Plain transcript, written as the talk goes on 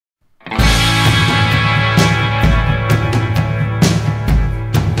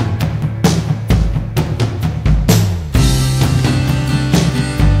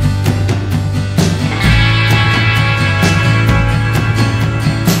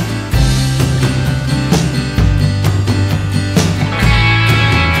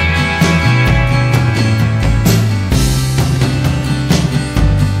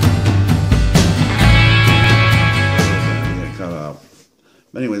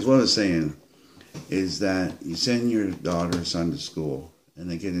anyways, what I was saying is that you send your daughter or son to school and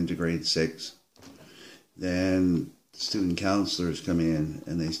they get into grade 6. Then student counselors come in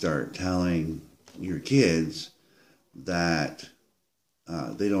and they start telling your kids that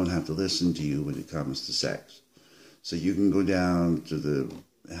they don't have to listen to you when it comes to sex. So you can go down to the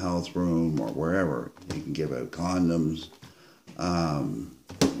health room or wherever. You can give out condoms,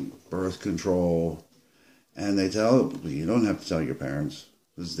 birth control, and they tell you don't have to tell your parents.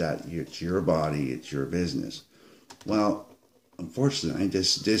 Is that it's your body, it's your business. Well, unfortunately, I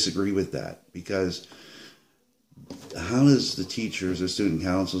disagree with that, because how does the teachers or student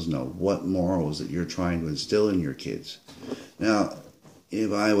councils know what morals that you're trying to instill in your kids? Now,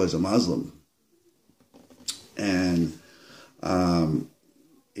 if I was a Muslim and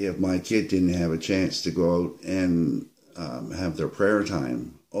if my kid didn't have a chance to go out and have their prayer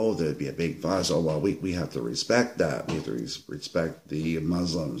time, there'd be a big fuss. We have to respect that. We have to respect the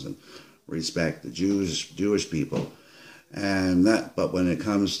Muslims and respect the Jewish people. But when it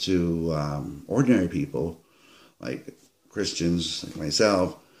comes to ordinary people, like Christians, like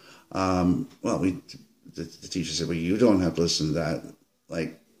myself, the teacher said, well, you don't have to listen to that.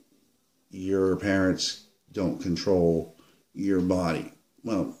 Like, your parents don't control your body.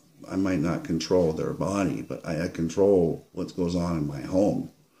 Well, I might not control their body, but I control what goes on in my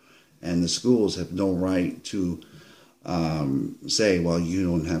home. And the schools have no right to say, well, you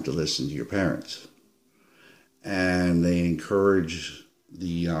don't have to listen to your parents. And they encourage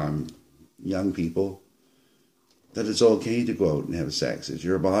the young people that it's okay to go out and have sex. It's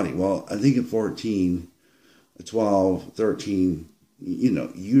your body. Well, I think at 14, 12, 13,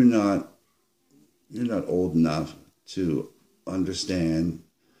 you're not old enough to understand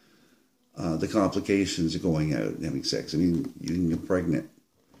the complications of going out and having sex. I mean, you can get pregnant,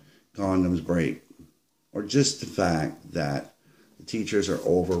 condoms break, or just the fact that the teachers are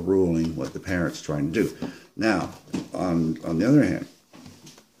overruling what the parents are trying to do. Now, on the other hand,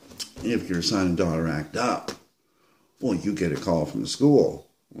 if your son and daughter act up, well, you get a call from the school.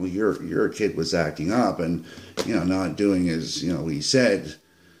 Well, your kid was acting up and, not doing as, he said,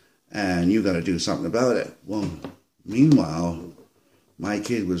 and you got to do something about it. Well, meanwhile, my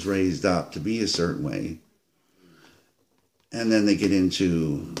kid was raised up to be a certain way. And then they get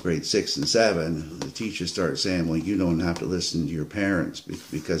into grade 6 and 7. The teachers start saying, well, you don't have to listen to your parents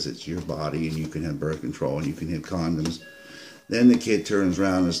because it's your body and you can have birth control and you can have condoms. Then the kid turns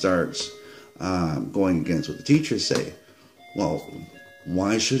around and starts going against what the teachers say. Well,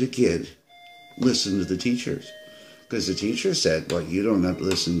 why should a kid listen to the teachers? Because the teacher said, well, you don't have to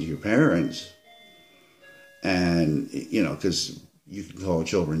listen to your parents. And, because you can call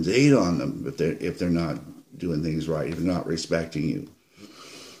children's aid on them if they're not doing things right, if they're not respecting you.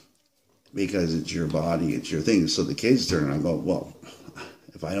 Because it's your body, it's your thing. So the kids turn around and go, well,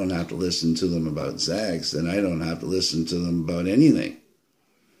 if I don't have to listen to them about sex, then I don't have to listen to them about anything.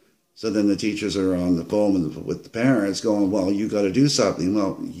 So then the teachers are on the phone with the parents going, well, you got to do something.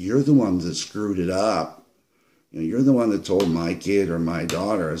 Well, you're the one that screwed it up. You're the one that told my kid or my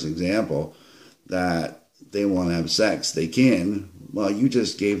daughter, as an example, that they want to have sex. They can. Well, you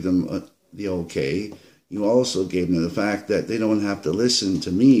just gave them the okay. You also gave them the fact that they don't have to listen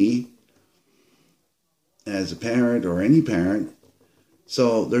to me as a parent or any parent.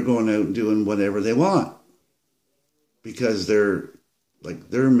 So they're going out and doing whatever they want because their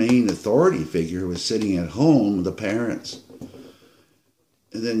main authority figure was sitting at home, the parents.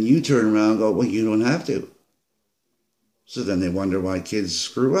 And then you turn around and go, well, you don't have to. So then they wonder why kids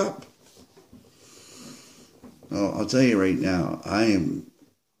screw up. Well, I'll tell you right now, I am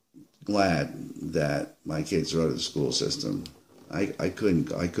glad that my kids are out of the school system. I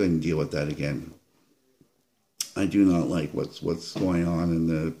couldn't deal with that again. I do not like what's going on in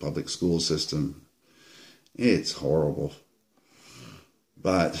the public school system. It's horrible.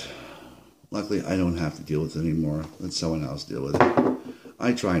 But luckily, I don't have to deal with it anymore. Let someone else deal with it.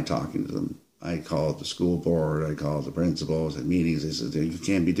 I tried talking to them. I called the school board. I called the principals at meetings. They said, you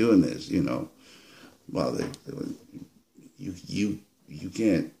can't be doing this, Well, you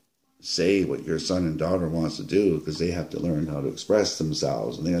can't say what your son and daughter wants to do because they have to learn how to express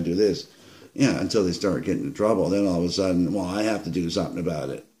themselves and they got to do this. Yeah, until they start getting in trouble. Then all of a sudden, well, I have to do something about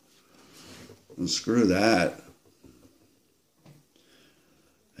it. And screw that.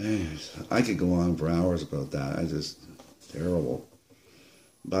 I could go on for hours about that. Terrible.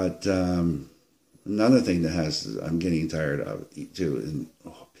 But another thing I'm getting tired of too, and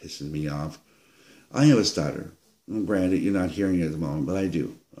pisses me off. I have a stutter. Well, granted, you're not hearing it at the moment, but I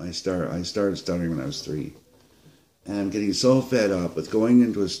do. I started stuttering when I was 3. And I'm getting so fed up with going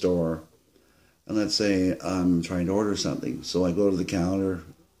into a store, and let's say I'm trying to order something. So I go to the counter,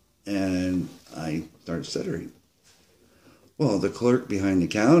 and I start stuttering. Well, the clerk behind the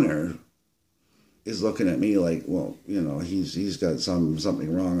counter is looking at me like, well, he's got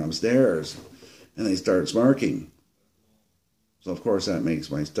something wrong upstairs, and they start smirking. So of course that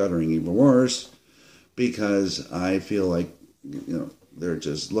makes my stuttering even worse, because I feel like, they're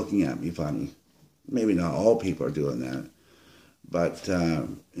just looking at me funny. Maybe not all people are doing that, but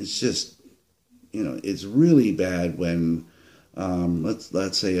it's just, it's really bad when,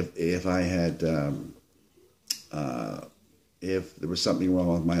 let's say if I had, if there was something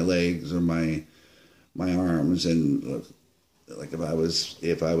wrong with my legs or my arms, and like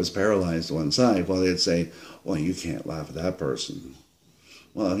if I was paralyzed one side, well, they'd say, well, you can't laugh at that person.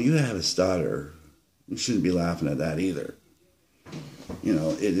 Well, if you have a stutter, you shouldn't be laughing at that either. Like,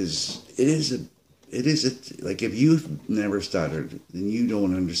 if you've never stuttered, then you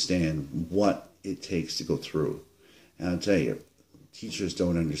don't understand what it takes to go through. And I'll tell you, teachers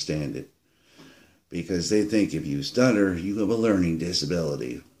don't understand it, because they think if you stutter, you have a learning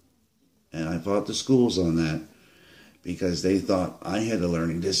disability. And I fought the schools on that, because they thought I had a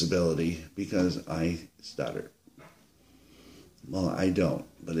learning disability because I stuttered. Well, I don't.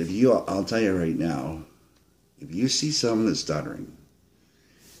 But I'll tell you right now, if you see someone that's stuttering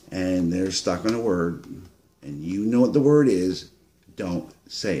and they're stuck on a word and you know what the word is, don't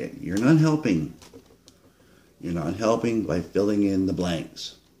say it. You're not helping. You're not helping by filling in the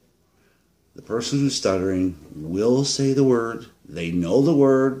blanks. The person who's stuttering will say the word. They know the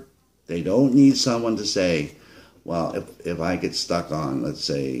word. They don't need someone to say, well, if I get stuck on, let's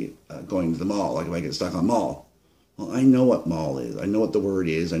say, going to the mall, like if I get stuck on mall, well, I know what mall is. I know what the word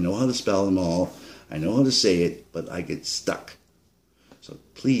is. I know how to spell the mall. I know how to say it, but I get stuck. So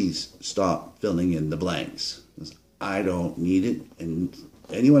please stop filling in the blanks. I don't need it. And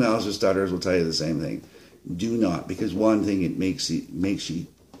anyone else who stutters will tell you the same thing. Do not, because one thing, it makes you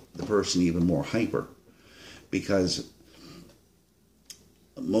the person even more hyper. Because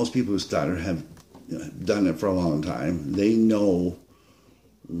most people who stutter have done it for a long time. They know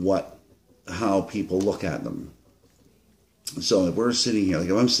how people look at them. So if we're sitting here, like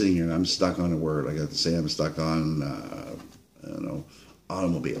if I'm sitting here and I'm stuck on a word, I got to say I'm stuck on, I don't know,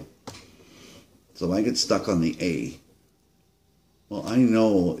 automobile. So if I get stuck on the A, well, I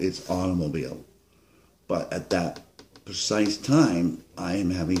know it's automobile. But at that precise time, I am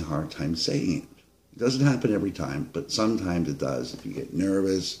having a hard time saying it. It doesn't happen every time, but sometimes it does. If you get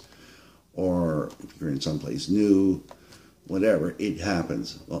nervous, or if you're in someplace new, whatever, it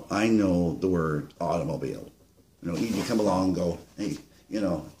happens. Well, I know the word automobile. You come along and go, hey,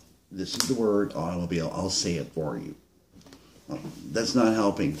 this is the word automobile. I'll say it for you. Well, that's not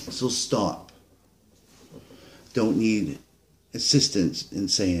helping. So stop. Don't need assistance in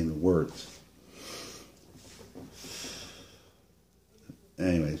saying words.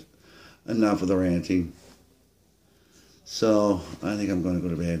 Anyways, enough of the ranting. So I think I'm going to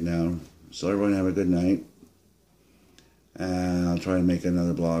go to bed now. So everyone have a good night. And I'll try to make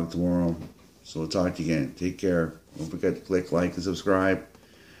another blog tomorrow. So we'll talk to you again. Take care. Don't forget to click like and subscribe.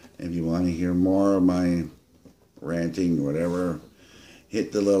 If you want to hear more of my ranting or whatever,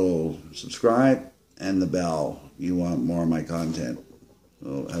 hit the little subscribe and the bell. You want more of my content.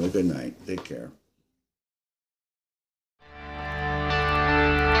 So have a good night. Take care.